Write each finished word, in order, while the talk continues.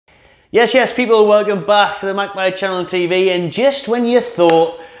Yes, people, welcome back to the Magpie Channel TV. And just when you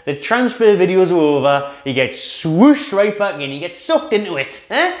thought the transfer videos were over, you get swooshed right back in, you get sucked into it.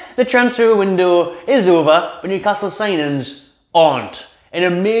 The transfer window is over, but Newcastle signings aren't. An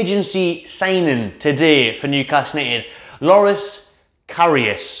emergency signing today for Newcastle United,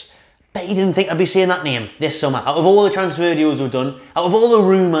 Karius. Bet you didn't think I'd be saying that name this summer. Out of all the transfer videos we've done, out of all the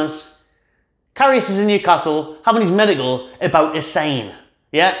rumours, Karius is in Newcastle, having his medical, about to sign.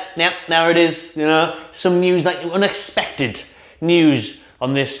 Yeah, now it is, some news, like unexpected news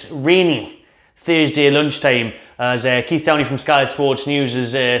on this rainy Thursday lunchtime, as Keith Downey from Sky Sports News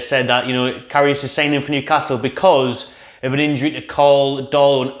has said that, Karius is signing for Newcastle because of an injury to Carl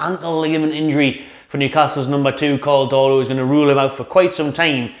Darlow, an ankle ligament injury for Newcastle's number 2. Carl Darlow is going to rule him out for quite some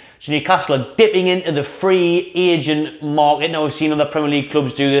time. So Newcastle are dipping into the free agent market. Now we've seen other Premier League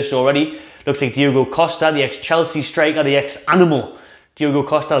clubs do this already. Looks like Diogo Costa, the ex-Chelsea striker, the ex-Animal, Diogo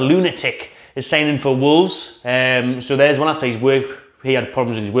Costa, lunatic, is signing for Wolves. So there's one after his work. He had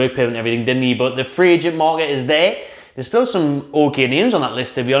problems with his work permit and everything, didn't he? But the free agent market is there. There's still some okay names on that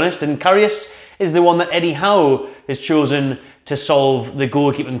list, to be honest. And Karius is the one that Eddie Howe has chosen to solve the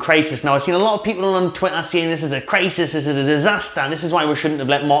goalkeeping crisis. Now, I've seen a lot of people on Twitter saying this is a crisis, this is a disaster, and this is why we shouldn't have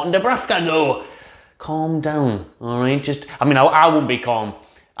let Martin Dubravka go. Calm down, all right? I won't be calm.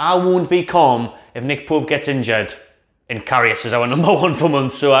 I won't be calm if Nick Pope gets injured and Karius is our number 1 for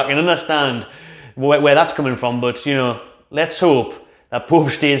months, so I can understand where that's coming from, but, let's hope that Pope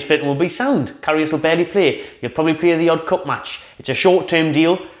stays fit and will be sound. Karius will barely play. He'll probably play the odd cup match. It's a short-term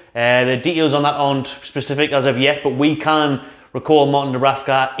deal. The details on that aren't specific as of yet, but we can recall Martin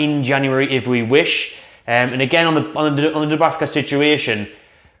Dubravka in January if we wish. And again, on the Dubravka situation,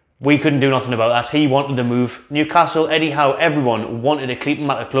 we couldn't do nothing about that. He wanted the move. Newcastle, Eddie Howe, everyone wanted to keep him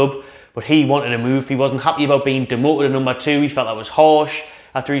at the club, but he wanted a move. He wasn't happy about being demoted to number 2. He felt that was harsh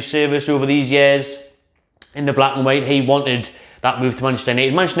after his service over these years in the black and white. He wanted that move to Manchester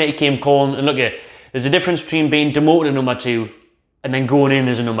United. Manchester United came calling, and look, there's a difference between being demoted to number 2 and then going in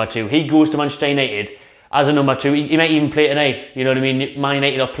as a number 2. He goes to Manchester United as a number 2. He might even play tonight. You know what I mean? Man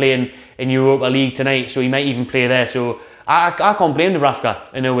United are playing in Europa League tonight, so he might even play there. So I can't blame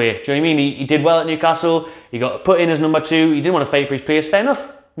Dubravka in a way. Do you know what I mean? He did well at Newcastle. He got put in as number 2. He didn't want to fight for his place. Fair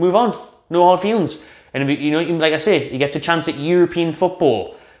enough. Move on. No hard feelings. And like I say, he gets a chance at European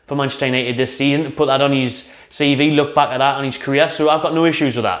football for Manchester United this season, to put that on his CV, look back at that on his career. So I've got no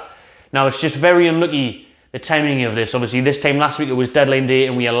issues with that. Now, it's just very unlucky, the timing of this. Obviously, this time last week it was deadline day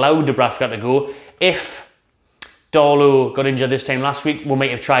and we allowed Dubravka to go. If Darlow got injured this time last week, we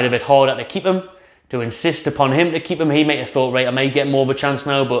might have tried a bit harder to keep him, to insist upon him to keep him. He might have thought, right, I might get more of a chance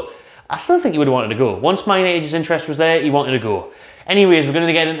now, but I still think he would have wanted to go. Once Man United's interest was there, he wanted to go. Anyways, we're going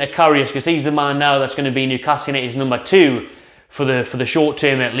to get into Karius because he's the man now that's going to be Newcastle United's number 2 for the short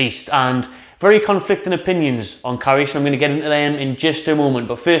term at least. And very conflicting opinions on Karius, and I'm going to get into them in just a moment.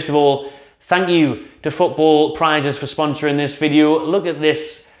 But first of all, thank you to Football Prizes for sponsoring this video. Look at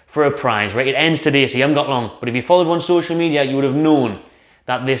this for a prize, right? It ends today, so you haven't got long. But if you followed on social media, you would have known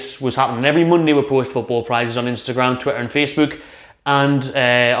that this was happening. Every Monday we post Football Prizes on Instagram, Twitter and Facebook. And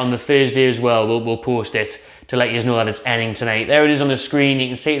on the Thursday as well, we'll post it to let you know that it's ending tonight. There it is on the screen. You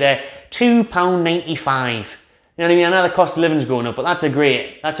can see it there, £2.95. You know what I mean? I know the cost of living's going up, but that's a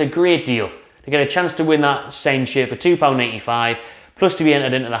great deal. To get a chance to win that signed shirt for £2.95, plus to be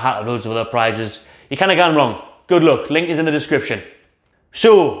entered into the hat of loads of other prizes. You can't have gone wrong. Good luck. Link is in the description.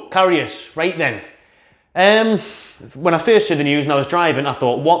 So, Karius, right then. When I first heard the news and I was driving, I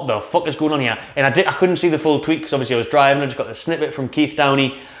thought, what the fuck is going on here? And I couldn't see the full tweet because obviously I was driving. I just got the snippet from Keith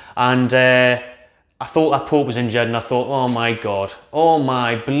Downey, and I thought that Pope was injured, and I thought, oh my God, oh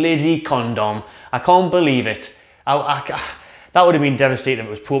my bloody condom. I can't believe it. That would have been devastating if it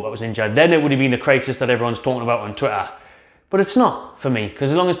was Pope that was injured. Then it would have been the crisis that everyone's talking about on Twitter. But it's not for me,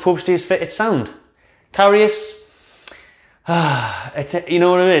 because as long as Pope stays fit, it's sound. Karius, you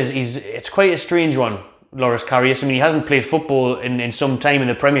know what it is? It's quite a strange one, Karius. I mean, he hasn't played football in some time in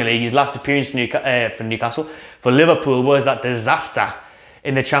the Premier League. His last appearance for Newcastle, for Liverpool, was that disaster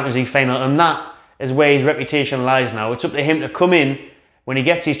in the Champions League final, and that is where his reputation lies now. It's up to him to come in when he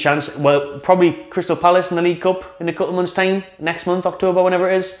gets his chance. Well, probably Crystal Palace in the League Cup in a couple of months' time, next month, October, whenever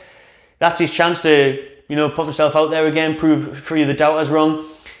it is. That's his chance to, put himself out there again, prove free of the doubters wrong.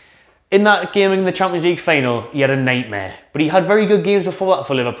 In that game in the Champions League final, he had a nightmare. But he had very good games before that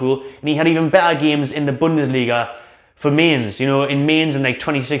for Liverpool, and he had even better games in the Bundesliga for Mainz. In Mainz in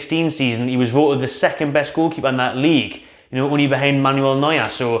 2016 season, he was voted the second best goalkeeper in that league, only behind Manuel Neuer.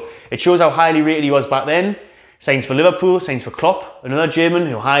 So it shows how highly rated he was back then. Signs for Liverpool, signs for Klopp, another German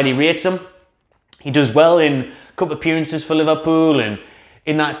who highly rates him. He does well in cup appearances for Liverpool, and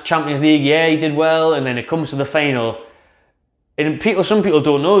in that Champions League, yeah, he did well, and then it comes to the final. And some people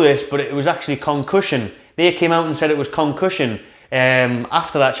don't know this, but it was actually concussion. They came out and said it was concussion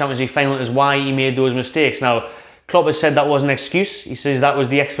after that Champions League final is why he made those mistakes. Now, Klopp has said that wasn't an excuse. He says that was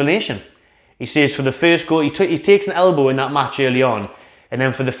the explanation. He says for the first goal, he takes an elbow in that match early on, and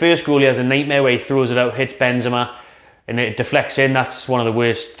then for the first goal he has a nightmare where he throws it out, hits Benzema, and it deflects in. That's one of the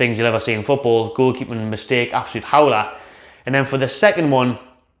worst things you'll ever see in football. Goalkeeping mistake, absolute howler. And then for the second one,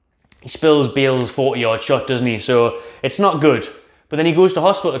 he spills Bale's 40-yard shot, doesn't he? So it's not good. But then he goes to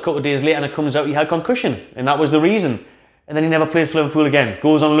hospital a couple of days later and it comes out he had concussion. And that was the reason. And then he never plays for Liverpool again.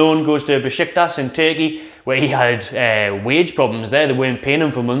 Goes on loan, goes to Besiktas in Turkey, where he had wage problems there. They weren't paying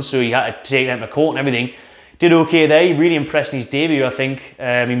him for months, so he had to take them to court and everything. Did okay there. He really impressed in his debut, I think.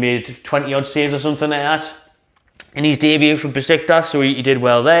 He made 20-odd saves or something like that in his debut for Besiktas, so he did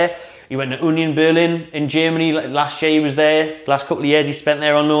well there. He went to Union Berlin in Germany. Last year he was there. Last couple of years he spent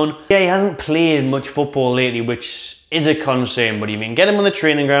there on loan. Yeah, he hasn't played much football lately, which is a concern. But you mean get him on the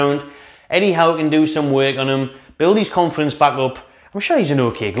training ground. Eddie Howe can do some work on him, build his confidence back up. I'm sure he's an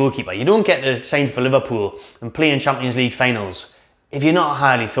okay goalkeeper. You don't get to sign for Liverpool and play in Champions League finals if you're not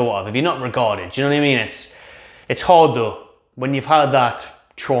highly thought of, if you're not regarded. Do you know what I mean? It's hard though when you've had that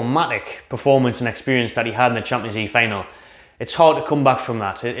traumatic performance and experience that he had in the Champions League final. It's hard to come back from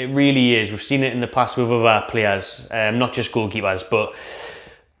that. It really is. We've seen it in the past with other players, not just goalkeepers, but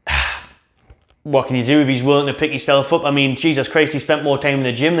what can you do if he's willing to pick himself up? I mean, Jesus Christ, he spent more time in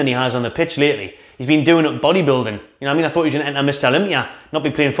the gym than he has on the pitch lately. He's been doing it bodybuilding. You know what I mean? I thought he was going to enter Mr. Olympia, not be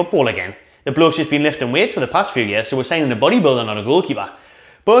playing football again. The bloke's just been lifting weights for the past few years, so we're signing a bodybuilder, not a goalkeeper.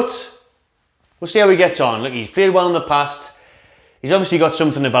 But we'll see how he gets on. Look, he's played well in the past. He's obviously got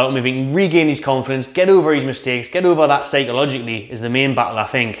something about him. If he can regain his confidence, get over his mistakes, get over that psychologically is the main battle, I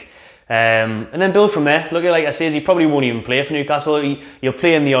think. And then build from there. Look, like I say, he probably won't even play for Newcastle. He'll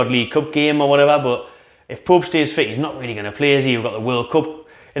play in the odd League Cup game or whatever, but if Pope stays fit, he's not really going to play, is he? You've got the World Cup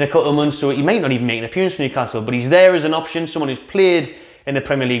in a couple of months, so he might not even make an appearance for Newcastle, but he's there as an option, someone who's played in the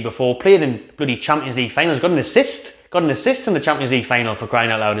Premier League before, played in bloody Champions League finals, got an assist in the Champions League final for crying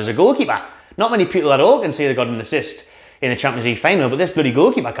out loud as a goalkeeper. Not many people at all can say they got an assist in the Champions League final, but this bloody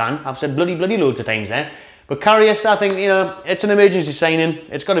goalkeeper can. I've said bloody loads of times there. But Karius, I think, you know, it's an emergency signing.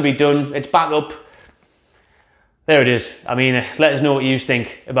 It's got to be done. It's back up. There it is. I mean, let us know what you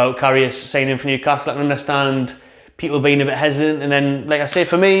think about Karius signing for Newcastle. I can understand people being a bit hesitant. And then, like I say,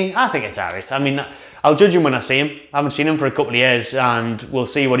 for me, I think it's alright. I mean, I'll judge him when I see him. I haven't seen him for a couple of years, and we'll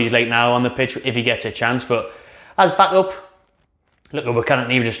see what he's like now on the pitch if he gets a chance. But as backup, look, we can't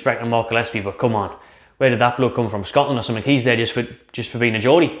even disrespect Mark Gillespie, but come on. Where did that bloke come from? Scotland or something? He's there just for being a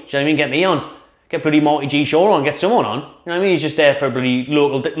Geordie. Do you know what I mean? Get me on. Get bloody Marty G. Shaw on. Get someone on. You know what I mean? He's just there for bloody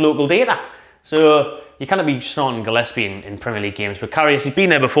local data. So you can't be starting Gillespie in Premier League games. But Karius, he's been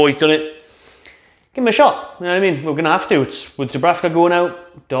there before. He's done it. Give him a shot. You know what I mean? We're going to have to. It's with Dubravka going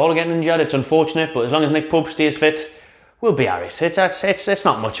out, Dahl getting injured. It's unfortunate, but as long as Nick Pope stays fit, we'll be alright. It's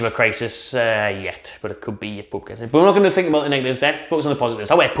not much of a crisis yet, but it could be if Pope gets it. But we're not going to think about the negatives there. Focus on the positives.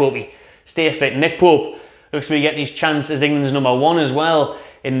 How about Popey? Stay fit. Nick Pope looks to be getting his chance as England's #1 as well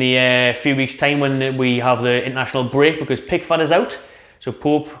in the few weeks' time when we have the international break, because Pickford is out. So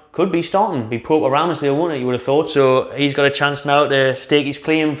Pope could be starting. Be Pope around us, you would have thought. So he's got a chance now to stake his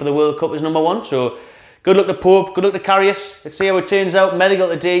claim for the World Cup as #1. So good luck to Pope. Good luck to Karius. Let's see how it turns out. Medical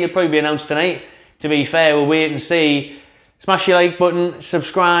today. He'll probably be announced tonight. To be fair, we'll wait and see. Smash your like button,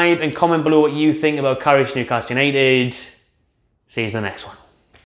 subscribe, and comment below what you think about Karius Newcastle United. See you in the next one.